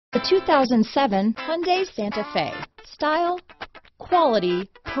The 2007 Hyundai Santa Fe. Style, quality,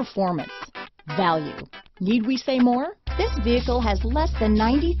 performance, value. Need we say more? This vehicle has less than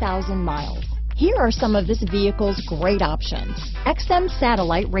 90,000 miles. Here are some of this vehicle's great options: XM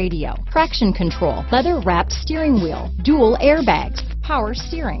satellite radio, traction control, leather-wrapped steering wheel, dual airbags, power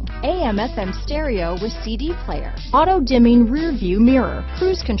steering, AM/FM stereo with CD player, auto-dimming rear view mirror,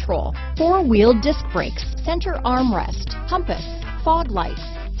 cruise control, four-wheel disc brakes, center armrest, compass, fog lights,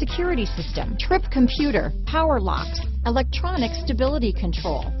 security system, trip computer, power locks, electronic stability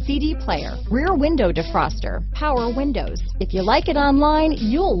control, CD player, rear window defroster, power windows. If you like it online,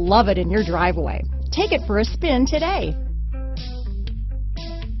 you'll love it in your driveway. Take it for a spin today.